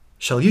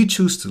Shall you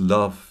choose to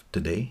love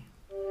today?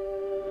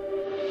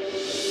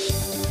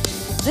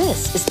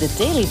 This is the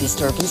Daily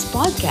Disturbance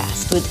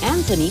Podcast with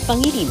Anthony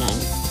Pangilinan.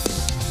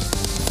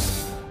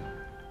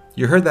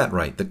 You heard that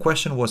right. The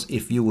question was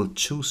if you will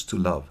choose to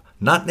love.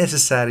 Not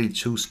necessarily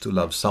choose to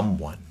love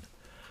someone,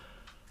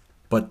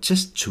 but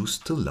just choose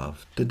to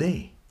love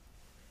today.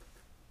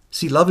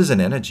 See, love is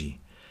an energy.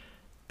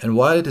 And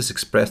while it is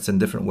expressed in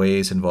different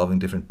ways involving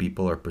different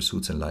people or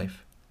pursuits in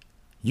life,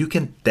 you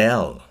can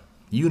tell,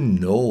 you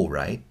know,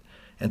 right?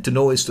 And to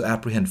know is to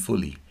apprehend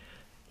fully.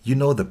 You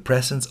know the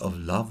presence of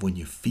love when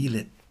you feel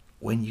it,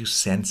 when you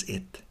sense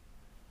it.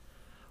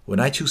 When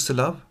I choose to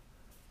love,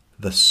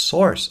 the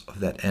source of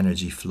that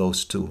energy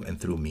flows to and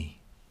through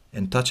me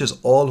and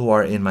touches all who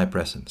are in my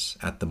presence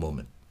at the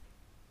moment.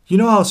 You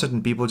know how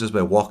certain people, just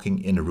by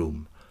walking in a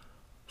room,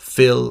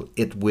 fill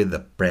it with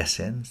a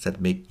presence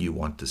that make you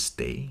want to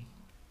stay?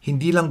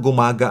 Hindi lang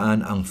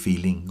gumagaan ang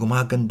feeling,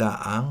 gumaganda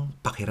ang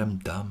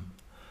pakiramdam.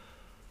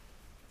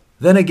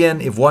 Then again,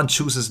 if one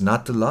chooses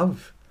not to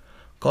love,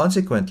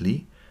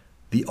 consequently,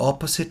 the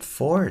opposite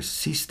force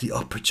sees the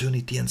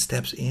opportunity and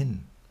steps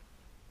in.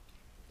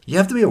 You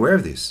have to be aware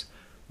of this.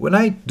 When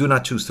I do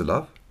not choose to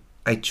love,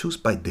 I choose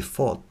by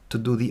default to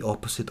do the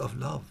opposite of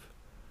love,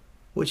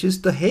 which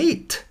is to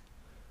hate.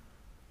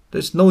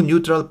 There's no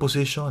neutral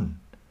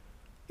position.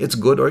 It's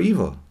good or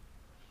evil.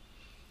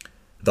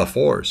 The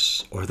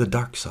force or the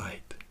dark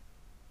side.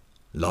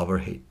 Love or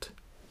hate.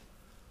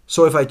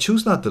 So if I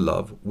choose not to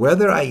love,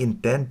 whether I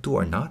intend to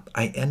or not,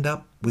 I end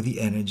up with the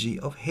energy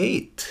of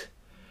hate.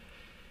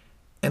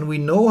 And we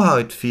know how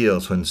it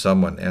feels when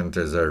someone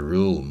enters a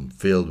room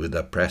filled with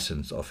the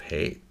presence of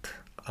hate.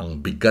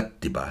 Ang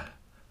bigat, diba?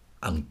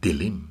 Ang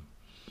dilim.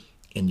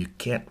 And you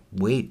can't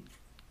wait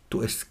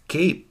to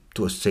escape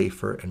to a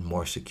safer and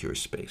more secure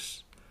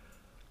space.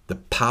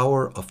 The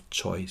power of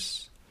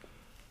choice,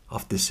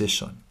 of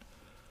decision,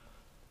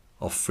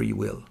 of free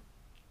will.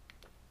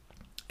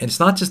 And it's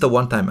not just a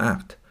one-time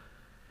act.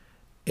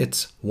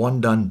 It's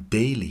one done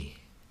daily,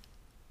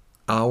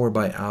 hour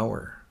by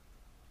hour,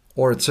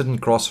 or at certain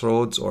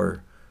crossroads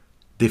or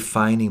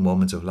defining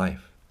moments of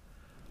life.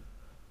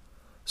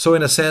 So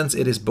in a sense,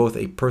 it is both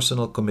a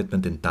personal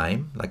commitment in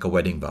time, like a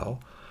wedding vow,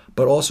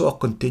 but also a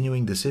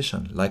continuing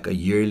decision, like a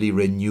yearly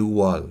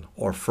renewal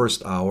or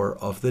first hour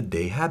of the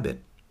day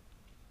habit.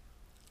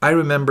 I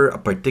remember a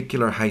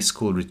particular high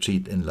school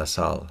retreat in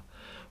LaSalle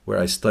where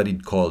I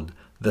studied called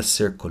the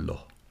Circulo.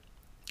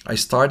 I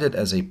started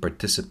as a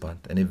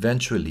participant and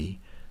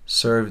eventually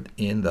served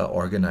in the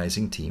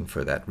organizing team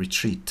for that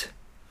retreat.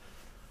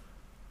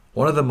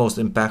 One of the most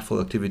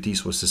impactful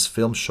activities was this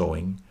film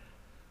showing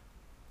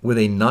with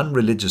a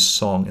non-religious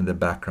song in the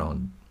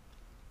background,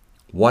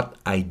 What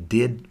I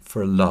Did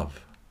for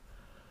Love,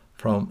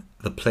 from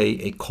the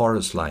play A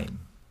Chorus Line,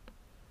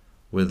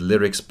 with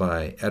lyrics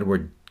by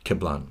Edward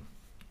Kiblan.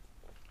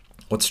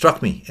 What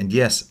struck me, and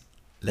yes,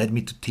 led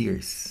me to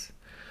tears,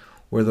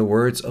 were the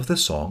words of the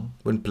song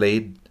when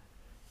played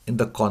in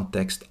the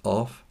context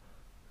of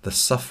the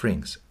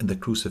sufferings and the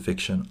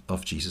crucifixion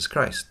of Jesus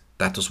Christ.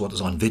 That was what was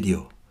on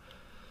video.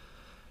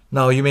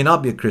 Now, you may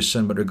not be a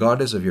Christian, but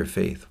regardless of your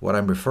faith, what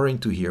I'm referring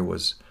to here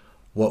was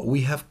what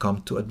we have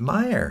come to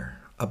admire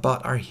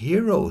about our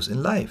heroes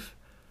in life,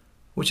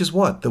 which is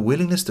what? The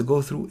willingness to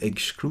go through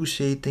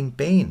excruciating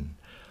pain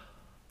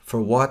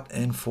for what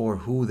and for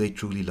who they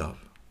truly love.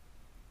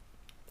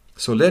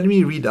 So let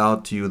me read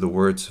out to you the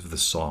words of the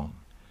song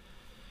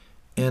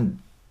and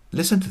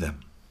listen to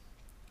them,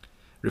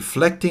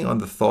 reflecting on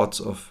the thoughts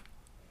of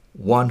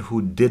one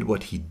who did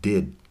what he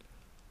did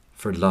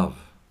for love.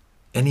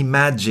 And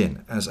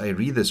imagine, as I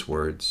read these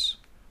words,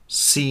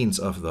 scenes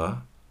of the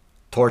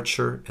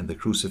torture and the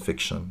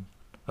crucifixion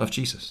of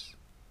Jesus.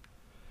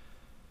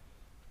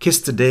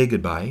 Kiss today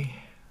goodbye,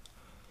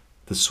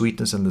 the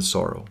sweetness and the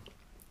sorrow.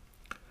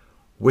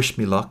 Wish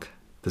me luck,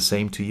 the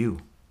same to you.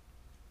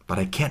 But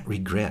I can't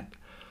regret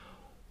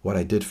what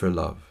I did for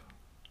love.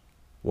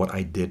 What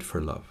I did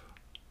for love.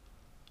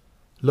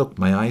 Look,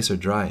 my eyes are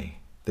dry.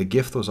 The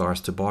gift was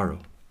ours to borrow.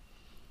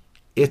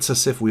 It's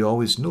as if we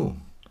always knew.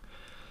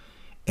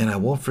 And I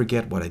won't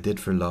forget what I did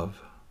for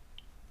love.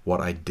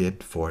 What I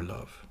did for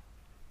love.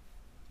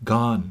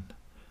 Gone.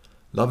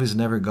 Love is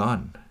never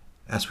gone.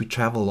 As we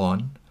travel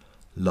on,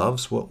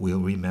 love's what we'll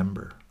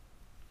remember.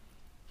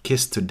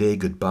 Kiss today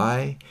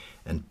goodbye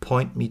and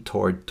point me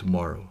toward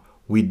tomorrow.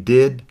 We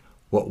did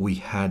what we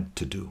had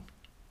to do.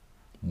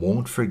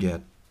 Won't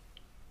forget,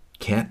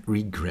 can't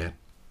regret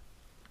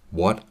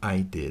what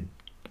I did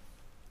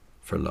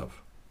for love.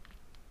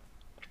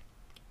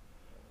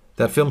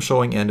 That film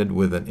showing ended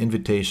with an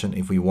invitation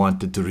if we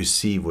wanted to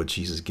receive what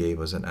Jesus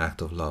gave as an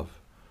act of love,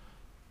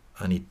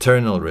 an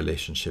eternal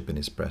relationship in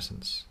His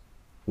presence,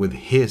 with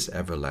His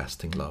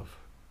everlasting love.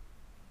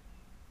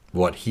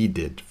 What He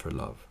did for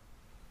love.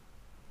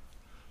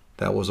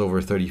 That was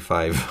over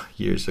 35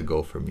 years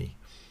ago for me,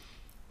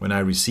 when I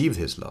received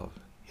His love,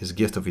 His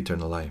gift of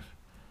eternal life.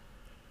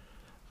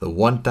 The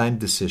one-time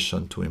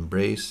decision to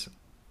embrace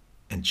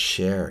and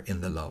share in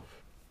the love.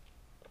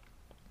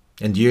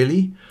 And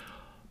yearly,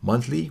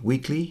 monthly,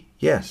 weekly,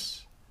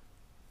 yes,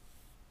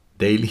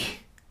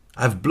 daily,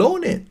 I've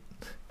blown it.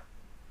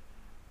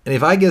 And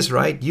if I guess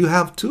right, you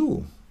have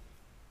too.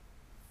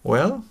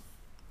 Well,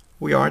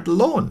 we aren't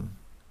alone.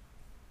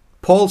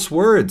 Paul's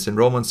words in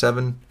Romans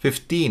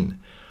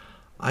 7:15,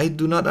 I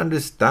do not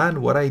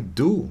understand what I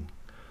do.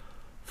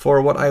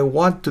 For what I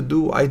want to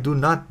do, I do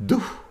not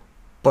do.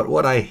 But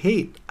what I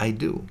hate, I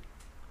do.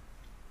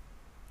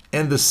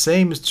 And the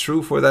same is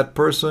true for that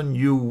person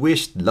you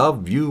wished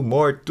loved you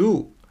more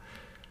too.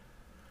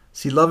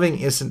 See, loving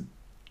isn't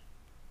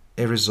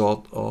a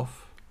result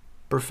of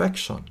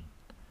perfection.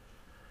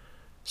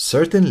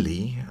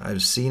 Certainly,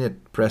 I've seen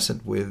it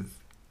present with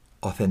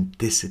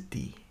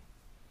authenticity,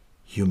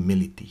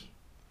 humility.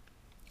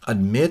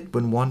 Admit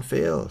when one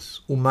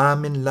fails.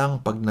 Umamin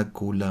lang pag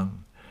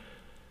nagkulang.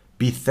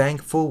 Be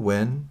thankful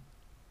when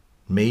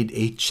made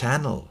a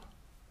channel.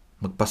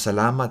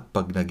 Magpasalamat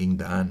pag naging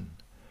daan.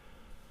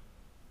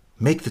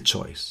 Make the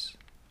choice.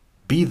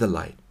 Be the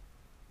light.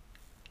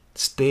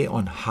 Stay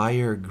on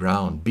higher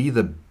ground. Be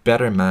the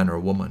better man or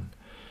woman.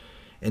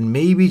 And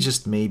maybe,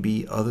 just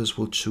maybe, others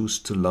will choose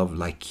to love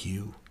like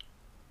you.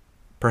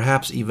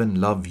 Perhaps even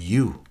love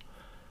you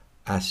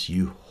as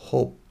you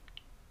hope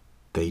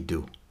they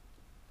do.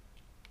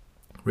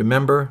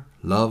 Remember,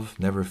 love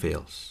never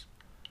fails.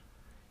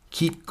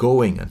 Keep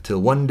going until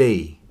one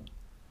day,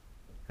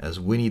 as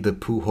Winnie the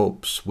Pooh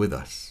hopes with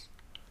us,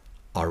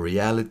 our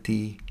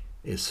reality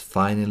is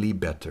finally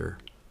better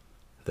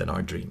than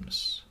our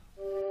dreams.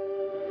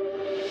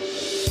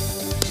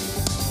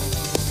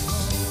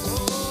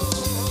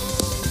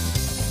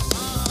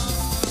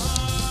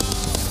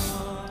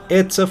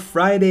 It's a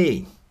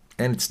Friday,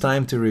 and it's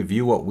time to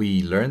review what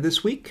we learned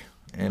this week,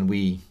 and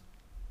we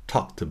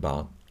talked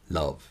about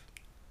love.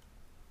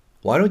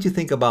 Why don't you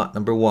think about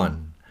number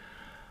 1?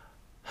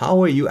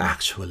 How are you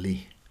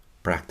actually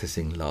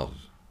practicing love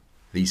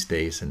these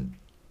days, and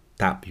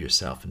tap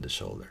yourself in the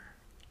shoulder?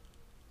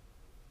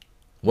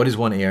 What is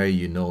one area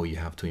you know you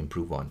have to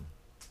improve on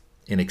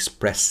in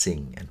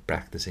expressing and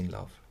practicing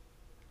love?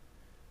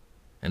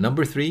 And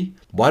number 3,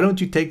 why don't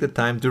you take the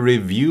time to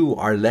review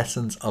our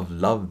lessons of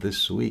love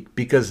this week?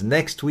 Because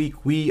next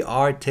week we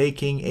are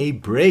taking a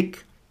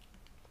break.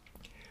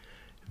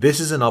 This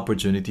is an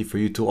opportunity for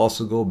you to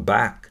also go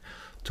back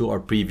to our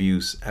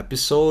previous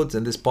episodes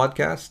in this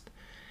podcast.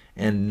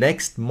 And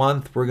next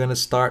month we're going to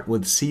start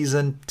with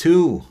season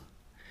 2.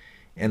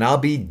 And I'll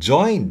be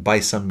joined by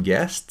some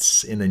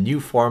guests in a new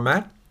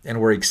format. And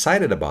we're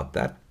excited about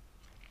that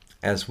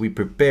as we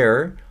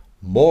prepare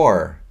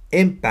more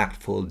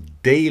impactful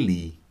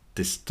daily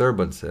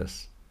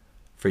disturbances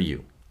for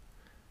you.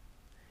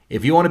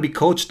 If you want to be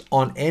coached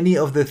on any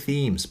of the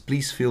themes,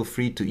 please feel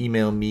free to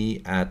email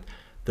me at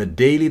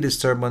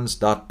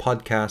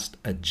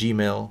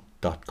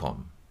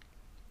thedailydisturbance.podcast@gmail.com.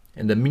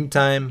 In the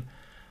meantime,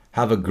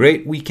 have a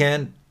great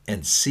weekend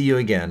and see you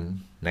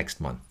again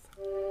next month.